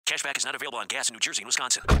Cashback is not available on gas in New Jersey and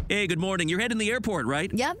Wisconsin. Hey, good morning. You're heading to the airport,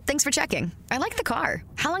 right? Yep, thanks for checking. I like the car.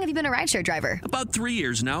 How long have you been a rideshare driver? About 3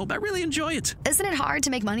 years now. I really enjoy it. Isn't it hard to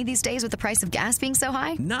make money these days with the price of gas being so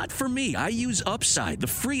high? Not for me. I use Upside,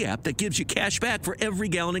 the free app that gives you cash back for every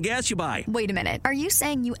gallon of gas you buy. Wait a minute. Are you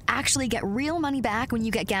saying you actually get real money back when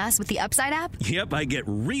you get gas with the Upside app? Yep, I get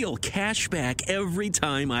real cash back every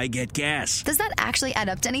time I get gas. Does that actually add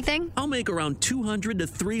up to anything? I'll make around $200 to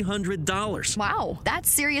 $300. Wow, that's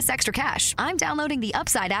serious extra cash. I'm downloading the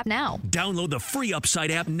Upside app now. Download the free Upside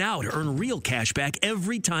app now to earn real cash back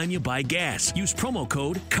every time you buy gas. Use promo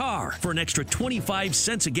code CAR for an extra 25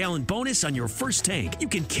 cents a gallon bonus on your first tank. You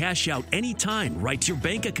can cash out anytime right to your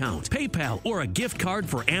bank account, PayPal, or a gift card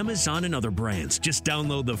for Amazon and other brands. Just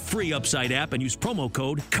download the free Upside app and use promo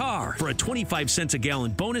code CAR for a 25 cents a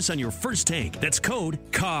gallon bonus on your first tank. That's code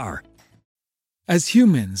CAR. As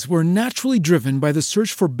humans, we're naturally driven by the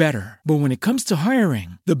search for better. But when it comes to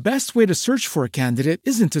hiring, the best way to search for a candidate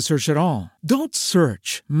isn't to search at all. Don't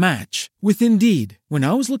search, match with Indeed. When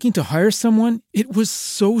I was looking to hire someone, it was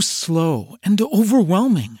so slow and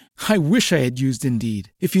overwhelming. I wish I had used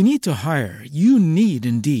Indeed. If you need to hire, you need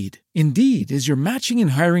Indeed. Indeed is your matching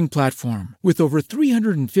and hiring platform with over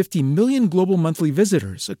 350 million global monthly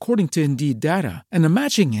visitors, according to Indeed data, and a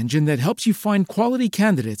matching engine that helps you find quality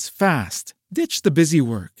candidates fast. Ditch the busy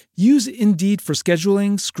work. Use Indeed for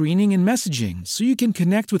scheduling, screening, and messaging so you can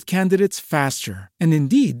connect with candidates faster. And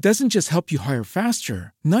Indeed doesn't just help you hire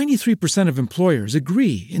faster. 93% of employers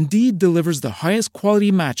agree Indeed delivers the highest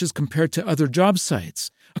quality matches compared to other job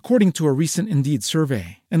sites, according to a recent Indeed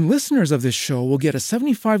survey. And listeners of this show will get a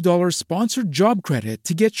 $75 sponsored job credit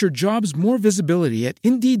to get your jobs more visibility at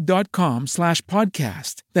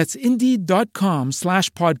Indeed.com/podcast. That's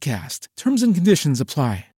Indeed.com/podcast. Terms and conditions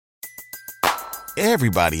apply.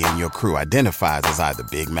 Everybody in your crew identifies as either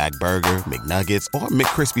Big Mac Burger, McNuggets, or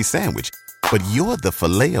McCrispy Sandwich. But you're the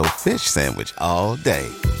Filet-O-Fish Sandwich all day.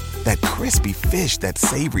 That crispy fish, that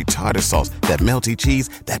savory tartar sauce, that melty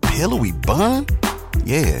cheese, that pillowy bun.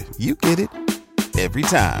 Yeah, you get it. Every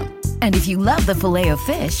time. And if you love the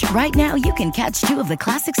Filet-O-Fish, right now you can catch two of the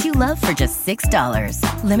classics you love for just $6.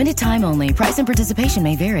 Limited time only. Price and participation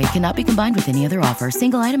may vary. Cannot be combined with any other offer.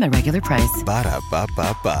 Single item at regular price.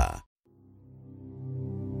 Ba-da-ba-ba-ba.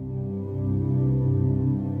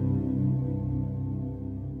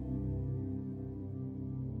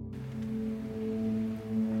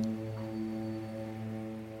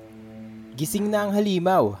 Gising na ang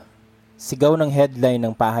halimaw. Sigaw ng headline ng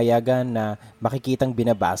pahayagan na makikitang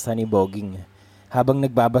binabasa ni Boging. Habang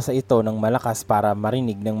nagbabasa ito ng malakas para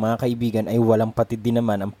marinig ng mga kaibigan ay walang patid din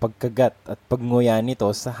naman ang pagkagat at pagnguya nito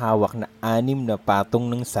sa hawak na 6 na patong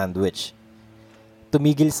ng sandwich.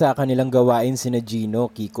 Tumigil sa kanilang gawain sina Gino,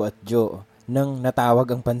 Kiko at Joe nang natawag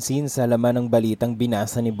ang pansin sa laman ng balitang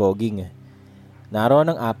binasa ni Boging.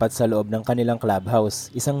 Naroon ang 4 sa loob ng kanilang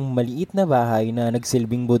clubhouse, isang maliit na bahay na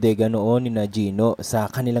nagsilbing bodega noon ni Gino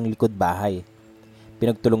sa kanilang likod bahay.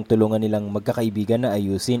 Pinagtulong-tulungan nilang magkakaibigan na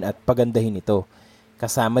ayusin at pagandahin ito.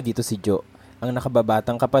 Kasama dito si Joe, ang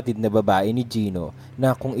nakababatang kapatid na babae ni Gino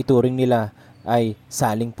na kung ituring nila ay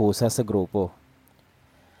saling pusa sa grupo.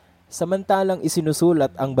 Samantalang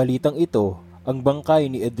isinusulat ang balitang ito, ang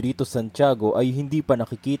bangkay ni Edrito Santiago ay hindi pa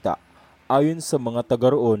nakikita. Ayon sa mga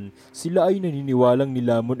taga roon, sila ay naniniwalang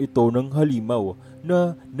nilamon ito ng halimaw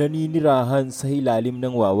na naninirahan sa ilalim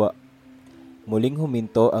ng wawa. Muling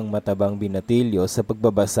huminto ang matabang binatilyo sa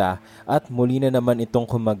pagbabasa at muli na naman itong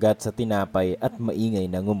kumagat sa tinapay at maingay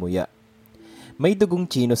na ngumuya. May dugong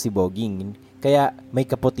Chino si Boging, kaya may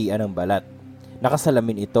kaputian ang balat.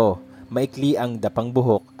 Nakasalamin ito, maikli ang dapang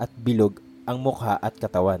buhok at bilog ang mukha at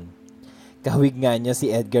katawan. Kahawig nga niya si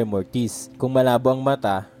Edgar Mortiz kung malabo ang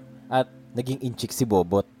mata at naging inchik si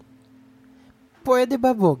Bobot. Pwede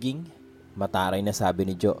ba, Boging? Mataray na sabi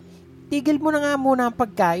ni Joe. Tigil mo na nga muna ang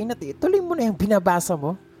pagkain at ituloy mo na yung binabasa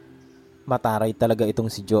mo. Mataray talaga itong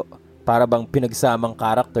si Joe. Para bang pinagsamang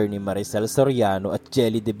karakter ni Maricel Soriano at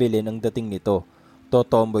Jelly de Belen ang dating nito. To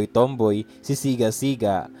tomboy-tomboy,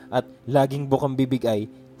 sisiga-siga at laging bukang bibig ay,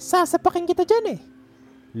 sasapakin kita dyan eh.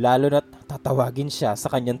 Lalo na't tatawagin siya sa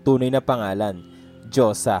kanyang tunay na pangalan,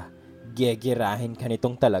 Josa. Gegirahin ka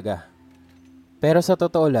nitong talaga. Pero sa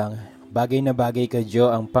totoo lang, bagay na bagay kay Joe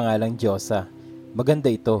ang pangalang Josa. Maganda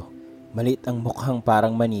ito. Maliit ang mukhang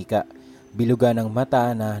parang manika. Bilugan ng mata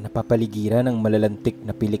na napapaligiran ng malalantik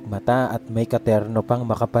na pilik mata at may katerno pang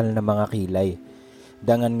makapal na mga kilay.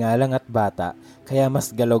 Dangan nga lang at bata, kaya mas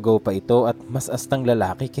galawgaw pa ito at mas astang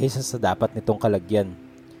lalaki kaysa sa dapat nitong kalagyan.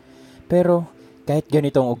 Pero kahit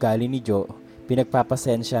ganitong ugali ni Joe,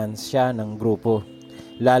 pinagpapasensyahan siya ng grupo.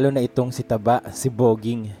 Lalo na itong si Taba, si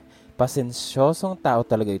Boging. Pasensyosong tao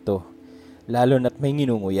talaga ito, lalo na't may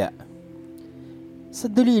nginunguya.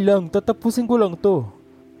 Sadali lang, tatapusin ko lang to,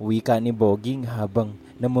 wika ni Boging habang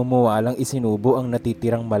namumuwalang isinubo ang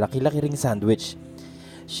natitirang malaki-laki ring sandwich.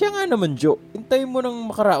 Siya nga naman, Jo, hintayin mo nang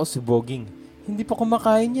makaraos si Boging. Hindi pa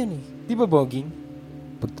kumakain yan eh, di ba Boging?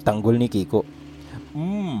 Pagtatanggol ni Kiko.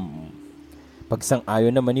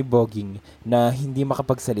 Pagsang-ayon naman ni Boging na hindi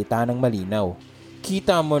makapagsalita ng malinaw.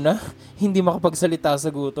 Kita mo na, hindi makapagsalita sa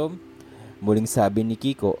gutom. Muling sabi ni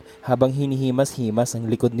Kiko habang hinihimas-himas ang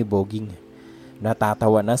likod ni Boging.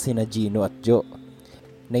 Natatawa na sina Gino at Jo.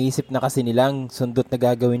 Naisip na kasi nilang sundot na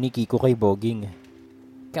gagawin ni Kiko kay Boging.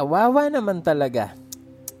 Kawawa naman talaga.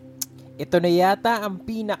 Ito na yata ang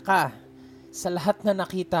pinaka sa lahat na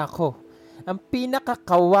nakita ko. Ang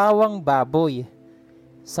pinakakawawang baboy.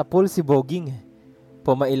 Sa pool si Boging.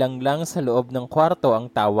 Pumailang lang sa loob ng kwarto ang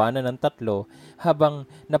tawanan ng tatlo habang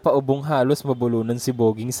napaubong halos mabulunan si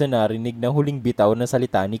Boging sa narinig na huling bitaw na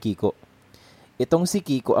salita ni Kiko. Itong si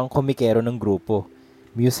Kiko ang komikero ng grupo.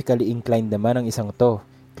 Musically inclined naman ang isang to.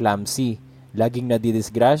 Clumsy. Laging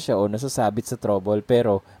nadidisgrasya o nasasabit sa trouble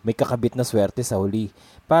pero may kakabit na swerte sa huli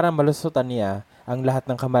para malusutan niya ang lahat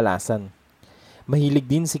ng kamalasan. Mahilig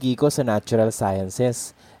din si Kiko sa natural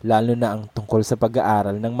sciences, lalo na ang tungkol sa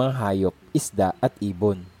pag-aaral ng mga hayop, isda at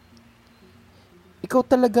ibon. Ikaw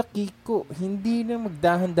talaga, Kiko, hindi na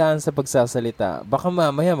magdahan-dahan sa pagsasalita. Baka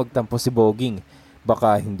mamaya magtampo si Boging.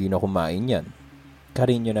 Baka hindi na kumain yan.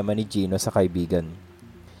 Karinyo naman ni Gino sa kaibigan.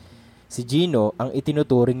 Si Gino ang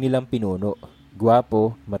itinuturing nilang pinuno.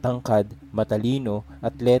 Gwapo, matangkad, matalino,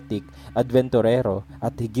 athletic, adventurero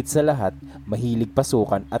at higit sa lahat, mahilig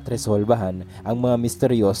pasukan at resolbahan ang mga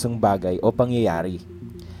misteryosong bagay o pangyayari.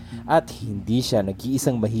 At hindi siya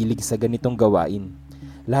nag-iisang mahilig sa ganitong gawain.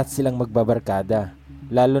 Lahat silang magbabarkada,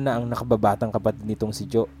 lalo na ang nakababatang kapatid nitong si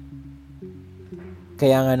Jo.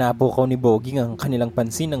 Kaya nga napukaw ni Boging ang kanilang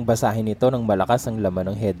pansin nang basahin ito ng malakas ang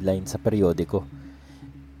laman ng headline sa periodiko.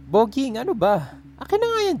 Boging, ano ba? Akin na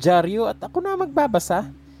nga yan, dyaryo, at ako na magbabasa.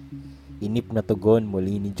 Inip na tugon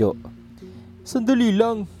muli ni Jo. Sandali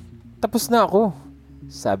lang, tapos na ako,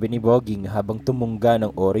 sabi ni Boging habang tumungga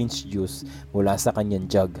ng orange juice mula sa kanyang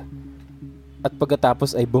jug. At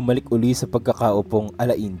pagkatapos ay bumalik uli sa pagkakaupong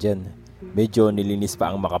ala Indian. Medyo nilinis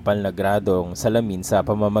pa ang makapal na gradong salamin sa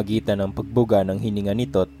pamamagitan ng pagbuga ng hininga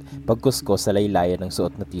nito't pagkusko sa laylayan ng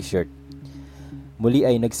suot na t-shirt. Muli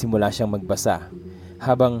ay nagsimula siyang magbasa,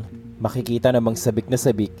 habang makikita namang sabik na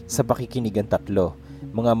sabik sa pakikinig ang tatlo.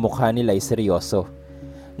 Mga mukha nila ay seryoso.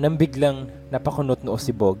 Nang biglang napakunot noo si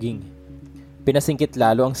Boging. Pinasingkit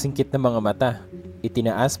lalo ang singkit ng mga mata.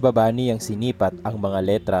 Itinaas baba niyang sinipat ang mga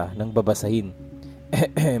letra ng babasahin.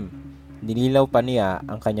 Ninilaw pa niya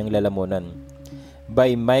ang kanyang lalamunan.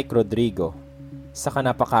 By Mike Rodrigo. Saka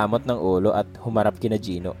napakamot ng ulo at humarap kina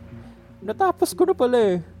Gino. Natapos ko na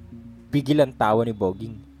pala eh. Bigil ang tawa ni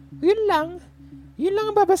Boging. Yun lang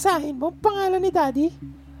ang babasahin mo, pangalan ni Daddy.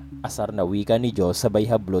 Asar na wika ni Jo sabay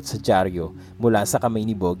hablot sa dyaryo mula sa kamay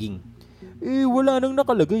ni Boging. Wala nang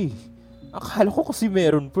nakalagay. Akala ko kasi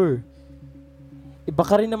meron pa.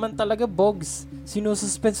 Baka rin naman talaga, Bogs.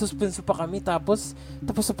 Sinususpenso pa kami tapos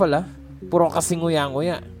na pala. Puro kasi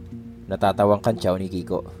nguya-nguya. Natatawang kantsaw ni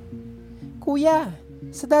Kiko. Kuya,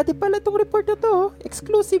 sa Daddy pala tong report na to.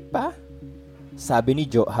 Exclusive pa. Sabi ni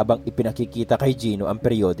Jo habang ipinakikita kay Gino ang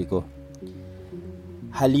periodiko.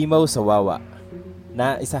 Halimaw sa wawa.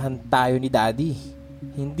 Naisahan tayo ni Daddy.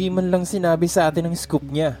 Hindi man lang sinabi sa atin ang scoop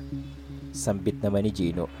niya. Sambit naman ni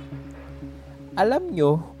Gino. Alam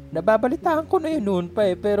nyo, nababalitaan ko na yun noon pa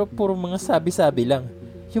pero puro mga sabi-sabi lang.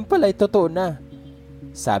 Yung pala ay totoo na.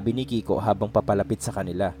 Sabi ni Kiko habang papalapit sa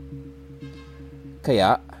kanila.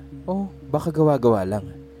 Kaya, baka gawa-gawa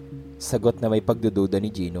lang. Sagot na may pagdududa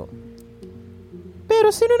ni Gino.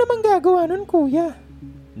 Pero sino naman gagawa nun, kuya?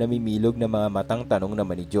 Namimilog na mga matang tanong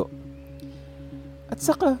naman ni Jo. At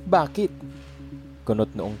saka, bakit?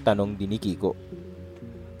 Kunot noong tanong din ni Kiko.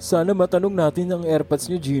 Sana matanong natin ang airpods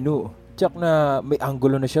niyo, Gino. Tsak na may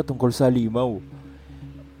anggulo na siya tungkol sa halimaw.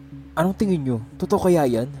 Anong tingin niyo? Totoo kaya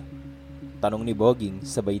yan? Tanong ni Boging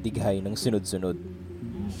sabay dighay ng sunod-sunod.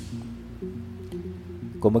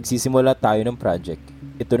 Kung magsisimula tayo ng project,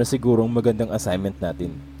 ito na sigurong magandang assignment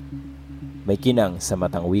natin. May kinang sa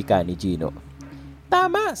matang wika ni Gino.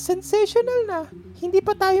 Tama, sensational na. Hindi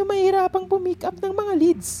pa tayo mahirapang pumick up ng mga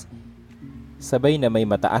leads. Sabay na may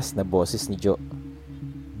mataas na boses ni Jo.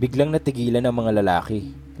 Biglang natigilan ang mga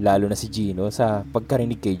lalaki, lalo na si Gino sa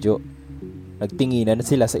pagkarinig kay Jo. Nagtinginan na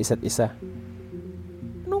sila sa isa't isa.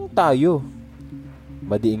 Anong tayo?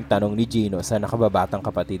 Madiing tanong ni Gino sa nakababatang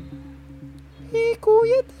kapatid.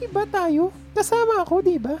 Kuya, di ba tayo? Kasama ako,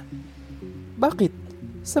 di ba? Bakit?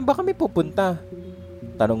 Saan ba kami pupunta?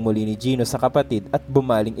 Tanong muli ni Gino sa kapatid at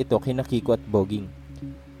bumaling ito kina Kiko at Boging.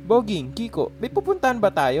 Boging, Kiko, may pupuntahan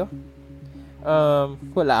ba tayo?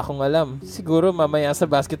 Wala akong alam. Siguro mamaya sa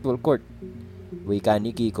basketball court. Wika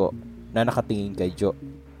ni Kiko na nakatingin kay Jo.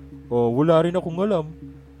 Wala rin akong alam.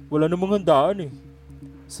 Wala namang handaan eh.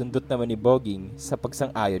 Sundot naman ni Boging sa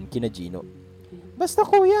pagsang-ayon kina Gino. Basta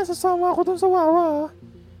kuya, sasama ako dun sa Wawa.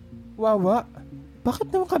 Wawa?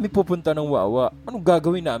 Bakit naman kami pupunta ng Wawa? Anong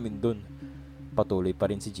gagawin namin dun? Patuloy pa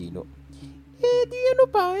rin si Gino. Di ano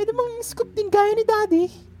pa, di mang scoop din gaya ni Daddy.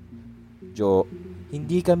 Jo,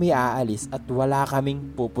 hindi kami aalis at wala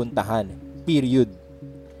kaming pupuntahan. Period.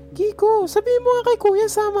 Kiko, sabihin mo nga kay kuya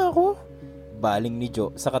sama ako. Baling ni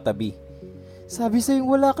Jo sa katabi. Sabi sa'yo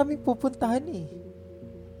wala kaming pupuntahan eh.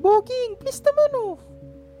 Boging, please naman oh.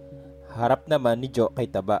 Harap naman ni Jo kay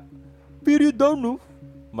Taba. Period daw no.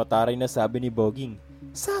 Mataray na sabi ni Boging.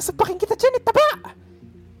 Sasapakin kita dyan eh, Taba!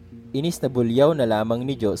 Inis na bulyaw na lamang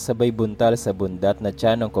ni Jo sabay buntal sa bundat na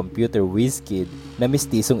tiyan ng computer whiz kid na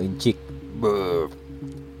mistisong inchik.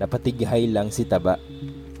 Napatighay lang si Taba.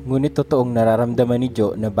 Ngunit totoong nararamdaman ni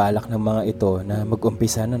Jo na balak ng mga ito na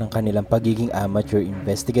mag-umpisa na ng kanilang pagiging amateur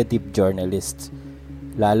investigative journalists.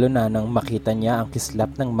 Lalo na nang makita niya ang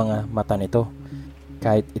kislap ng mga mata nito.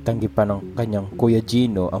 Kahit itanggi pa ng kanyang Kuya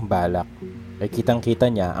Gino ang balak, ay kitang-kita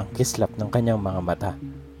niya ang kislap ng kanyang mga mata.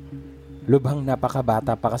 Lubhang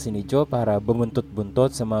napakabata pa kasi ni Jo para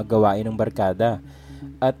bumuntot-buntot sa mga gawain ng barkada.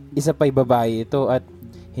 At isa pa'y babae ito at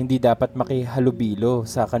hindi dapat makihalubilo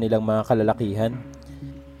sa kanilang mga kalalakihan.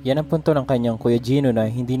 Yan ang punto ng kanyang Kuya Gino na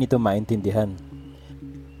hindi nito maintindihan.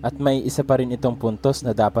 At may isa pa rin itong puntos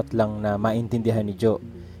na dapat lang na maintindihan ni Jo.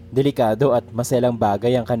 Delikado at maselang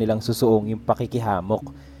bagay ang kanilang susuonging pakikihamok.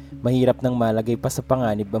 Mahirap nang malagay pa sa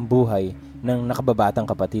panganib ang buhay ng nakababatang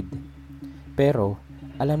kapatid. Pero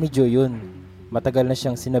alam ni Jo yun. Matagal na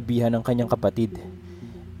siyang sinabihan ng kanyang kapatid.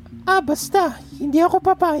 Basta, hindi ako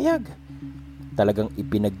papayag. Talagang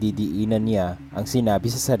ipinagdidiinan niya ang sinabi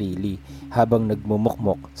sa sarili habang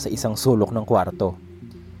nagmumukmok sa isang sulok ng kwarto.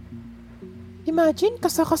 Imagine,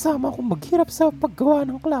 kasama akong maghirap sa paggawa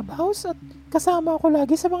ng clubhouse at kasama ako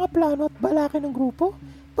lagi sa mga plano at balaki ng grupo.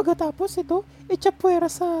 Pagkatapos ito, itsapuera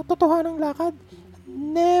sa totohanang lakad.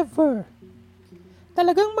 Never!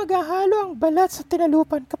 Talagang maghahalo ang balat sa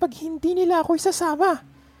tinalupan kapag hindi nila ako isasama.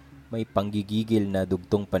 May panggigigil na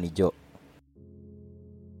dugtong pa ni Jo.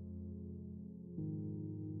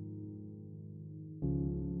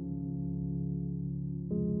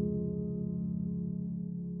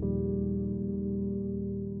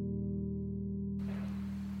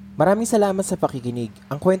 Maraming salamat sa pakikinig.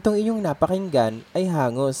 Ang kwentong inyong napakinggan ay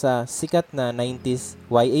hango sa sikat na 90s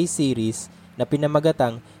YA series na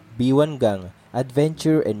pinamagatang B1 Gang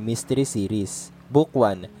Adventure and Mystery Series, Book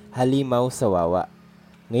 1, Halimaw sa Wawa.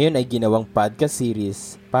 Ngayon ay ginawang podcast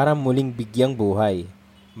series para muling bigyang buhay.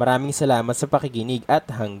 Maraming salamat sa pakikinig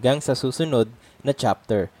at hanggang sa susunod na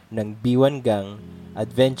chapter ng B1 Gang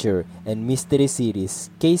Adventure and Mystery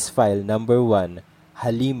Series, Case File Number 1,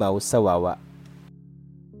 Halimaw sa Wawa.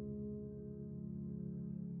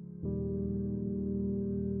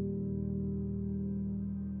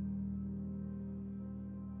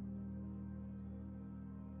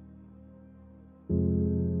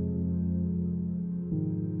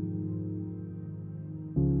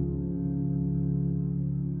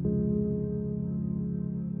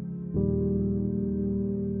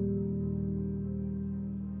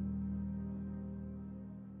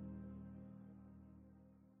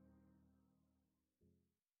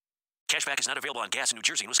 Cashback is not available on gas in New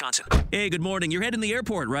Jersey and Wisconsin. Hey, good morning. You're heading to the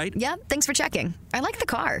airport, right? Yep, thanks for checking. I like the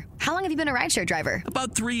car. How long have you been a rideshare driver?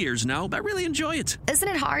 About 3 years now. I really enjoy it.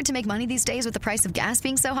 Isn't it hard to make money these days with the price of gas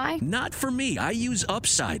being so high? Not for me. I use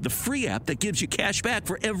Upside, the free app that gives you cash back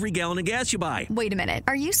for every gallon of gas you buy. Wait a minute.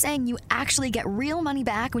 Are you saying you actually get real money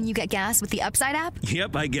back when you get gas with the Upside app?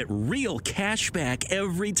 Yep, I get real cash back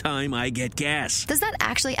every time I get gas. Does that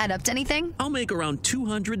actually add up to anything? I'll make around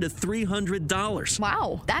 $200 to $300.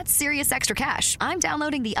 Wow, that's serious extra cash. I'm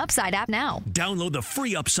downloading the Upside app now. Download the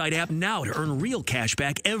free Upside app now to earn real cash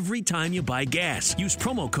back every time you buy gas. Use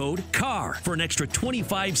promo code CAR for an extra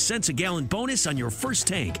 25 cents a gallon bonus on your first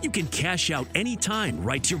tank. You can cash out anytime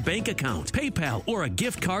right to your bank account, PayPal, or a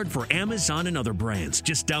gift card for Amazon and other brands.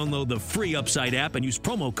 Just download the free Upside app and use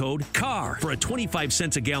promo code CAR for a 25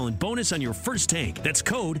 cents a gallon bonus on your first tank. That's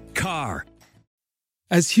code CAR.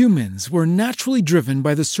 As humans, we're naturally driven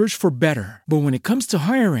by the search for better. But when it comes to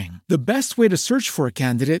hiring, the best way to search for a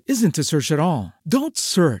candidate isn't to search at all. Don't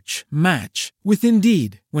search, match with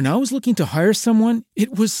Indeed. When I was looking to hire someone,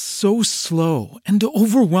 it was so slow and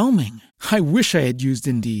overwhelming. I wish I had used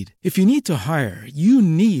Indeed. If you need to hire, you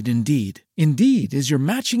need Indeed. Indeed is your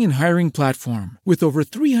matching and hiring platform with over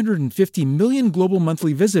 350 million global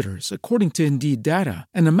monthly visitors, according to Indeed data,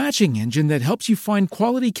 and a matching engine that helps you find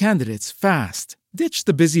quality candidates fast. Ditch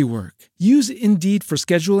the busy work. Use Indeed for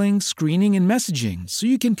scheduling, screening, and messaging so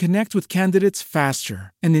you can connect with candidates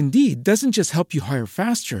faster. And Indeed doesn't just help you hire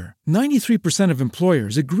faster. 93% of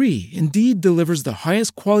employers agree Indeed delivers the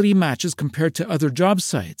highest quality matches compared to other job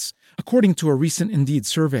sites, according to a recent Indeed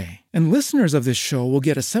survey. And listeners of this show will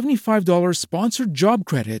get a $75 sponsored job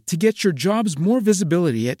credit to get your jobs more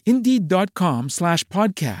visibility at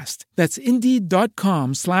Indeed.com/podcast. That's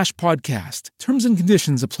Indeed.com/podcast. Terms and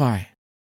conditions apply.